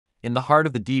In the heart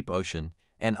of the deep ocean,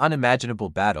 an unimaginable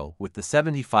battle with the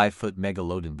 75-foot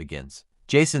megalodon begins.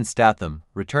 Jason Statham,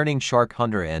 returning shark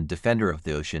hunter and defender of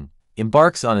the ocean,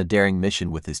 embarks on a daring mission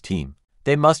with his team.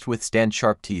 They must withstand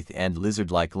sharp teeth and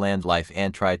lizard-like land life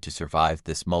and try to survive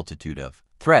this multitude of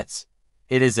threats.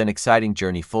 It is an exciting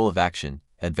journey full of action,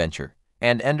 adventure,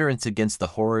 and endurance against the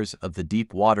horrors of the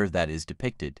deep water that is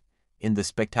depicted in the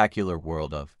spectacular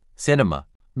world of cinema.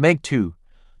 Meg 2.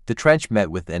 The Trench met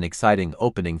with an exciting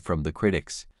opening from the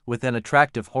critics, with an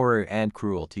attractive horror and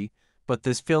cruelty, but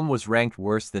this film was ranked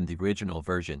worse than the original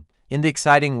version. In the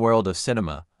exciting world of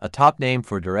cinema, a top name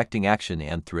for directing action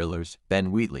and thrillers,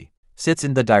 Ben Wheatley, sits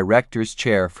in the director's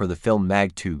chair for the film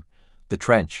Meg 2. The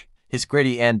Trench. His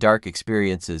gritty and dark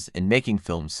experiences in making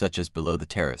films such as Below the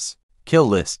Terrace, Kill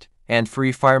List, and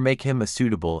Free Fire make him a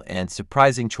suitable and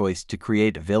surprising choice to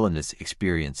create a villainous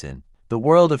experience in the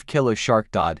world of killer shark.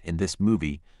 In this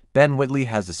movie, Ben Wheatley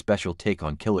has a special take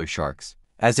on killer sharks,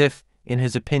 as if, in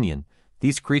his opinion,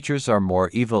 these creatures are more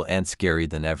evil and scary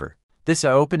than ever. This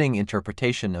eye-opening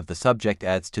interpretation of the subject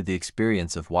adds to the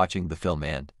experience of watching the film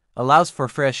and allows for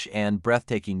fresh and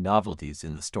breathtaking novelties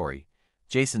in the story.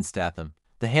 Jason Statham,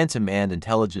 the handsome and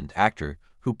intelligent actor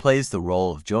who plays the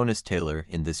role of Jonas Taylor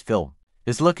in this film,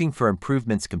 is looking for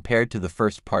improvements compared to the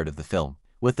first part of the film.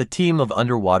 With a team of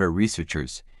underwater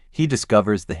researchers, he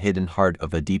discovers the hidden heart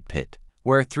of a deep pit,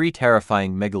 where 3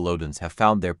 terrifying megalodons have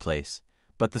found their place.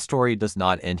 But the story does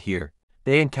not end here.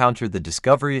 They encounter the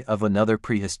discovery of another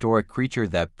prehistoric creature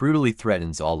that brutally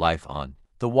threatens all life on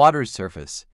the water's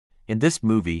surface. In this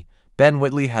movie, Ben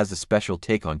Wheatley has a special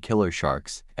take on killer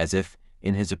sharks, as if,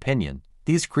 in his opinion,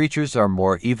 these creatures are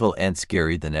more evil and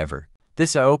scary than ever.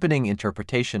 This eye-opening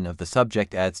interpretation of the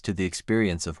subject adds to the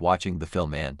experience of watching the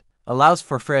film and allows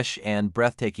for fresh and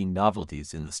breathtaking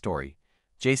novelties in the story.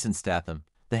 Jason Statham,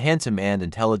 the handsome and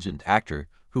intelligent actor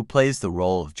who plays the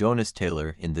role of Jonas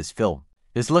Taylor in this film,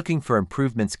 is looking for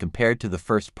improvements compared to the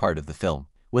first part of the film.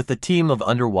 With a team of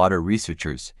underwater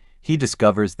researchers, he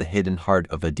discovers the hidden heart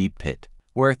of a deep pit,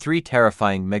 where 3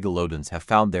 terrifying megalodons have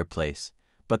found their place.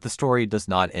 But the story does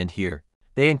not end here.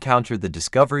 They encounter the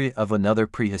discovery of another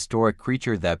prehistoric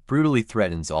creature that brutally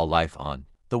threatens all life on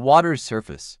the water's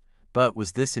surface. But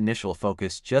was this initial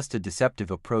focus just a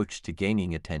deceptive approach to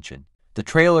gaining attention? The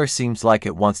trailer seems like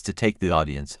it wants to take the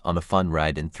audience on a fun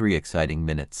ride in 3 exciting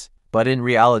minutes. But in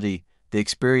reality, the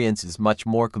experience is much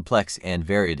more complex and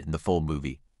varied in the full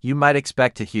movie. You might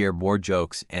expect to hear more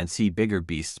jokes and see bigger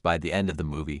beasts by the end of the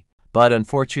movie. But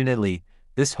unfortunately,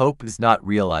 this hope is not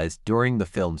realized during the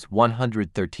film's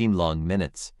 113 long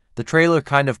minutes. The trailer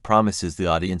kind of promises the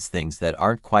audience things that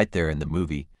aren't quite there in the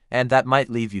movie, and that might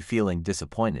leave you feeling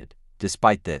disappointed.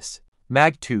 Despite this,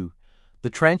 Meg 2. The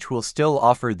Trench will still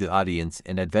offer the audience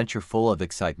an adventure full of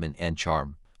excitement and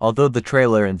charm, although the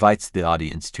trailer invites the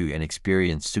audience to an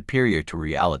experience superior to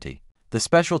reality. The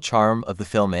special charm of the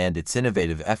film and its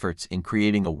innovative efforts in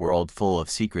creating a world full of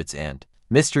secrets and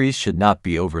mysteries should not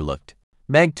be overlooked.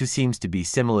 Meg 2 seems to be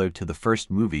similar to the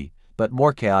first movie, but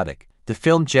more chaotic. The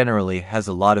film generally has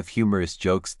a lot of humorous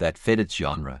jokes that fit its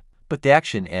genre, but the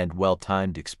action and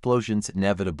well-timed explosions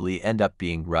inevitably end up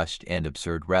being rushed and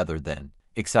absurd rather than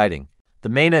exciting. The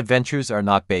main adventures are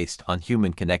not based on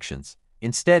human connections,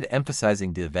 instead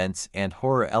emphasizing the events and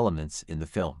horror elements in the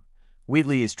film.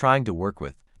 Wheatley is trying to work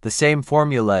with the same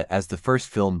formula as the first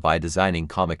film by designing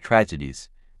comic tragedies,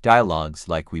 dialogues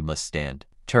like "We must stand,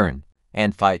 turn,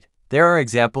 and fight." There are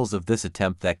examples of this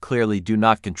attempt that clearly do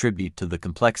not contribute to the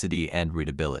complexity and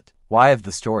readability. Why of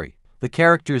the story? The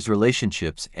characters'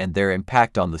 relationships and their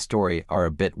impact on the story are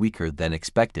a bit weaker than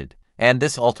expected, and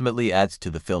this ultimately adds to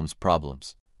the film's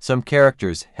problems. Some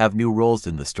characters have new roles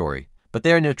in the story, but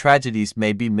their new tragedies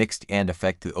may be mixed and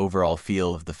affect the overall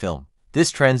feel of the film.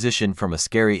 This transition from a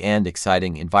scary and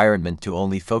exciting environment to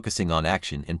only focusing on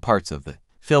action in parts of the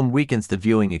film weakens the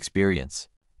viewing experience,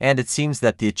 and it seems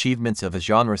that the achievements of a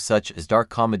genre such as dark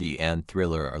comedy and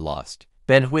thriller are lost.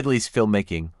 Ben Wheatley's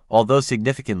filmmaking, although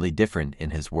significantly different in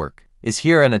his work, is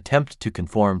here an attempt to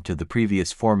conform to the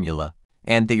previous formula,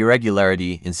 and the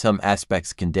irregularity in some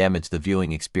aspects can damage the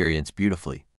viewing experience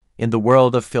beautifully. In the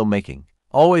world of filmmaking,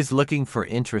 always looking for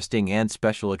interesting and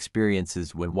special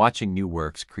experiences when watching new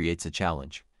works creates a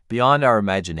challenge beyond our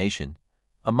imagination.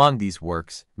 Among these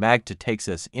works, Meg 2 takes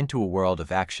us into a world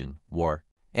of action, war,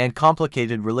 and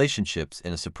complicated relationships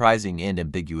in a surprising and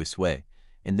ambiguous way.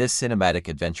 In this cinematic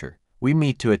adventure, we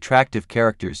meet 2 attractive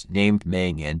characters named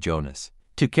Meg and Jonas.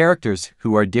 2 characters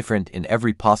who are different in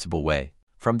every possible way.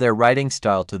 From their writing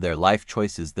style to their life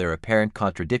choices, their apparent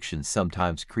contradictions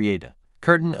sometimes create a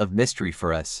curtain of mystery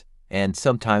for us, and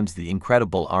sometimes the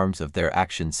incredible arms of their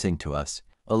actions sing to us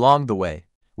along the way.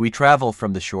 We travel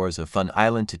from the shores of Fun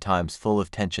Island to times full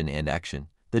of tension and action.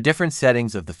 The different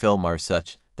settings of the film are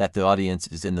such that the audience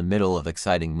is in the middle of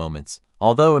exciting moments,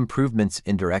 although improvements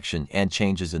in direction and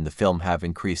changes in the film have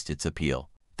increased its appeal.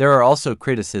 There are also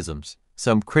criticisms.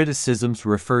 Some criticisms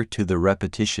refer to the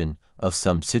repetition of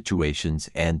some situations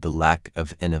and the lack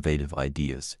of innovative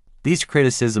ideas. These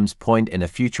criticisms point in a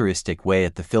futuristic way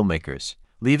at the filmmakers,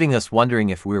 leaving us wondering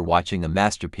if we're watching a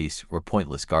masterpiece or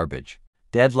pointless garbage.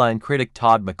 Deadline critic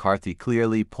Todd McCarthy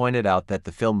clearly pointed out that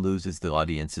the film loses the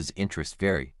audience's interest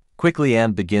very quickly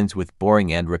and begins with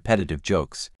boring and repetitive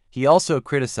jokes. He also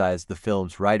criticized the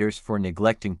film's writers for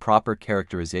neglecting proper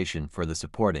characterization for the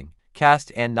supporting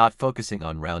cast and not focusing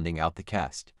on rounding out the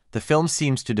cast. The film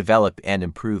seems to develop and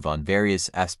improve on various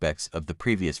aspects of the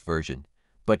previous version,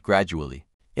 but gradually,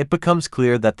 it becomes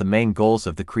clear that the main goals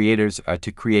of the creators are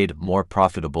to create a more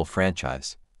profitable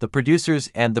franchise. The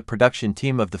producers and the production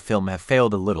team of the film have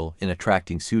failed a little in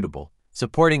attracting suitable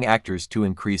supporting actors to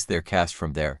increase their cast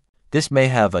from there. This may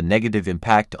have a negative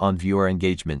impact on viewer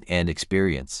engagement and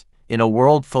experience. In a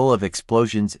world full of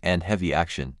explosions and heavy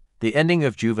action, the ending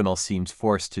of Juvenile seems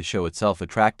forced to show itself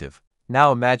attractive.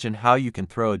 Now imagine how you can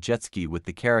throw a jet ski with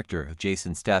the character of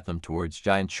Jason Statham towards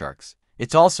giant sharks.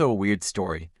 It's also a weird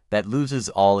story that loses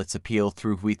all its appeal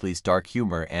through Wheatley's dark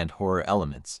humor and horror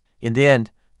elements. In the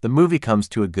end, the movie comes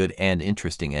to a good and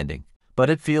interesting ending,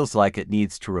 but it feels like it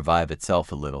needs to revive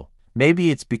itself a little. Maybe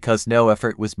it's because no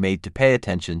effort was made to pay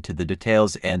attention to the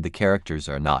details and the characters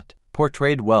are not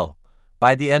portrayed well.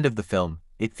 By the end of the film,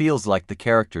 it feels like the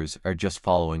characters are just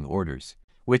following orders,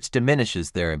 which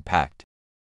diminishes their impact.